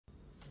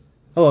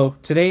Hello,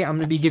 today I'm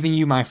going to be giving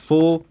you my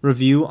full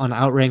review on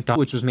Outrank.So,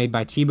 which was made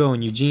by Tibo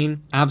and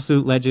Eugene.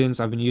 Absolute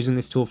legends. I've been using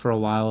this tool for a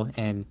while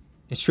and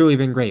it's truly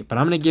been great. But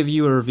I'm going to give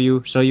you a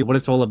review, show you what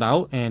it's all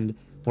about and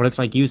what it's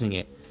like using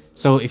it.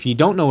 So if you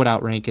don't know what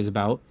Outrank is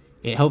about,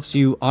 it helps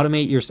you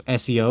automate your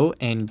SEO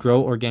and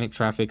grow organic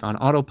traffic on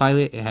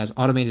autopilot. It has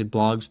automated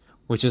blogs,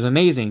 which is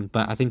amazing.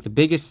 But I think the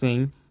biggest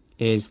thing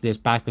is this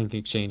backlink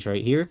exchange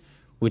right here,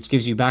 which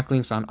gives you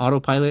backlinks on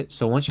autopilot.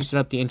 So once you set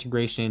up the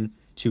integration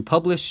to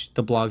publish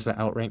the blogs that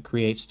Outrank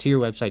creates to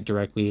your website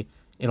directly,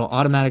 it'll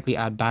automatically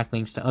add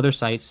backlinks to other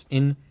sites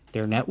in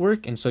their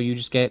network. And so you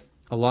just get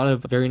a lot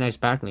of very nice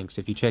backlinks.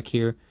 If you check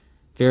here,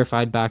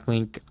 verified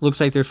backlink,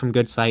 looks like they're from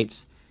good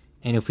sites.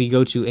 And if we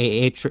go to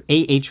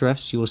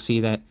Ahrefs, you will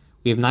see that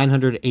we have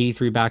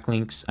 983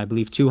 backlinks. I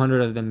believe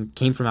 200 of them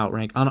came from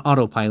Outrank on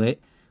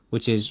autopilot,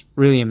 which is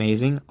really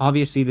amazing.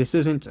 Obviously, this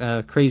isn't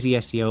crazy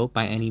SEO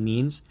by any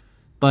means,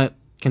 but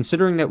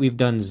considering that we've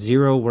done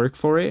zero work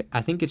for it,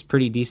 I think it's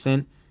pretty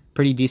decent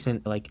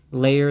like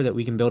layer that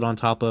we can build on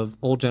top of,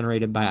 all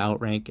generated by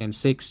Outrank, and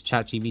 6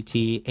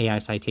 ChatGPT AI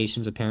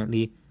citations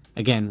apparently.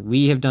 Again,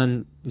 we have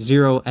done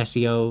zero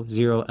SEO,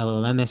 zero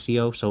LLM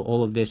SEO, so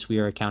all of this we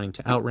are accounting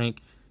to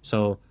Outrank,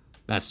 so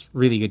that's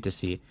really good to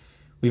see.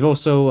 We've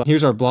also,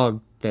 here's our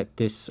blog that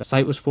this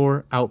site was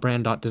for,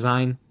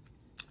 outbrand.design.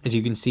 As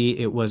you can see,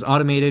 it was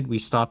automated. We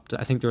stopped,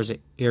 I think there was an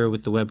error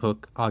with the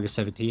webhook August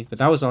 17th, but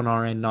that was on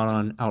our end, not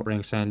on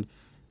Outrank's end,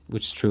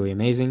 which is truly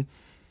amazing.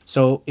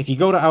 So if you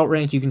go to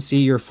Outrank, you can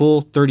see your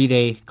full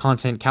 30-day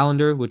content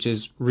calendar, which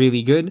is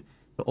really good.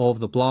 All of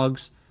the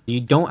blogs.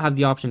 You don't have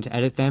the option to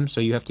edit them, so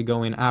you have to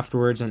go in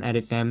afterwards and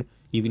edit them.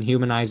 You can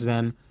humanize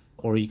them,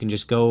 or you can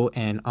just go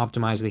and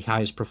optimize the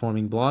highest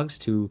performing blogs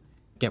to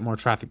get more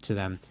traffic to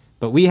them.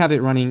 But we have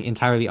it running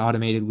entirely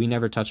automated. We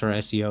never touch our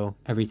SEO.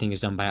 Everything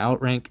is done by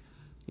Outrank.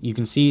 You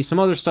can see some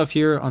other stuff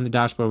here on the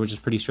dashboard, which is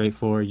pretty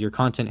straightforward. Your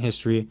content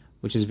history,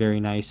 which is very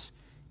nice.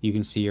 You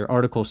can see your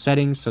article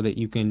settings so that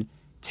you can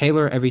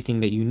tailor everything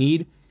that you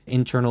need.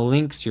 Internal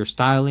links, your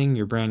styling,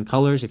 your brand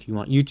colors, if you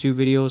want YouTube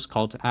videos,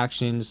 call to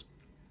actions,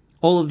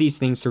 all of these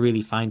things to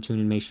really fine tune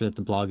and make sure that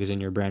the blog is in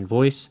your brand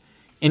voice.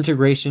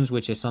 Integrations,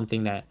 which is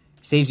something that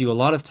saves you a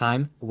lot of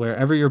time.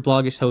 Wherever your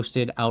blog is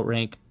hosted,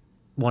 Outrank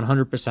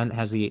 100%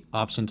 has the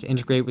option to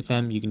integrate with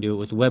them. You can do it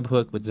with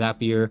webhook, with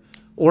Zapier,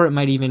 or it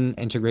might even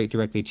integrate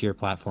directly to your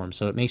platform.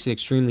 So it makes it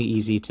extremely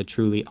easy to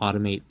truly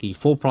automate the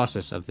full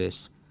process of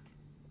this.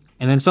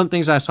 And then some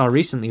things I saw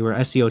recently were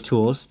SEO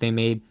tools. They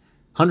made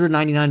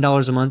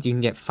 $199 a month. You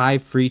can get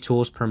 5 free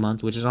tools per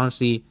month, which is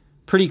honestly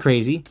pretty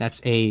crazy.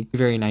 That's a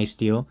very nice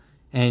deal.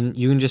 And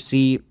you can just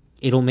see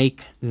it'll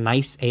make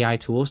nice AI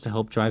tools to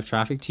help drive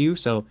traffic to you.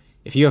 So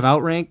if you have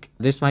Outrank,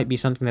 this might be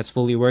something that's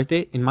fully worth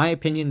it. In my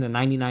opinion, the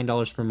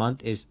 $99 per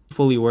month is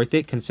fully worth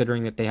it,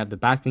 considering that they have the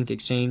backlink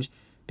exchange,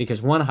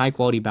 because one high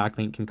quality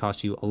backlink can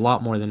cost you a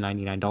lot more than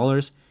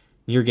 $99.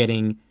 You're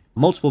getting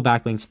multiple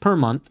backlinks per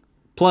month,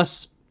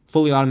 plus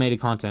fully automated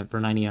content for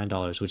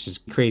 $99, which is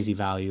crazy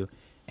value.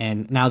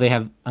 And now they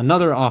have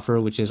another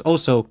offer, which is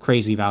also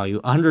crazy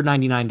value,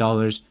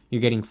 $199.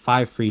 You're getting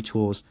 5 free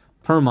tools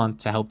per month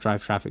to help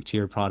drive traffic to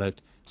your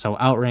product. So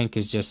Outrank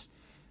is just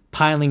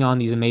piling on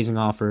these amazing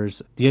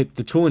offers. The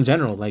tool in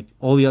general, like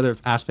all the other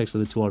aspects of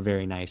the tool, are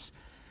very nice.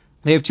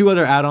 They have 2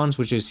 other add-ons,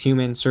 which is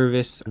human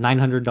service,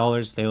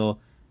 $900. They'll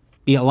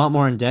be a lot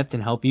more in depth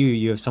and help you.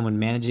 You have someone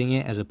managing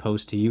it as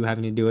opposed to you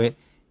having to do it.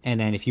 And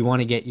then if you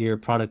want to get your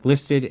product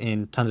listed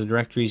in tons of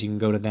directories, you can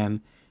go to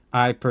them.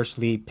 I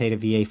personally paid a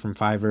VA from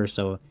Fiverr,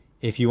 so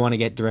if you want to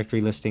get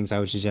directory listings, I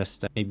would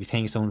suggest maybe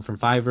paying someone from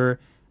Fiverr.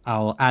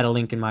 I'll add a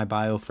link in my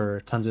bio for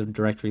tons of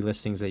directory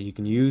listings that you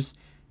can use.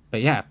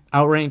 But yeah,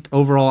 Outrank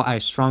overall, I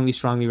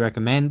strongly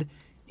recommend.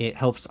 It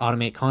helps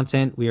automate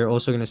content. We are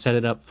also going to set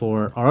it up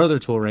for our other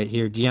tool right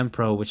here, DM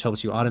Pro, which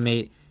helps you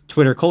automate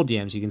Twitter cold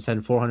DMs. You can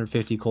send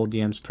 450 cold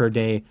DMs per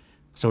day.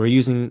 So we're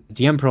using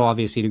DM Pro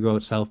obviously to grow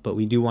itself, but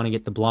we do want to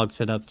get the blog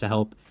set up to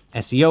help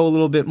SEO a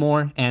little bit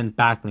more, and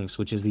backlinks,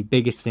 which is the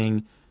biggest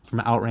thing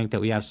from Outrank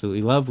that we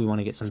absolutely love. We want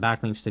to get some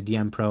backlinks to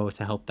DM Pro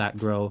to help that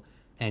grow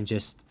and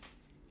just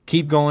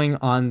keep going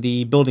on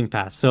the building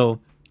path. So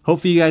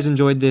hopefully you guys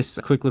enjoyed this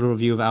quick little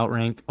review of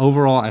Outrank.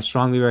 Overall, I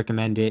strongly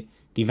recommend it.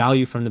 The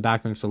value from the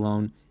backlinks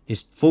alone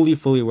is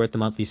fully worth the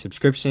monthly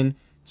subscription.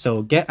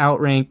 So get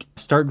Outrank,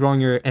 start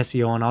growing your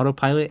SEO on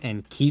autopilot,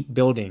 and keep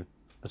building.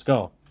 Let's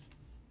go.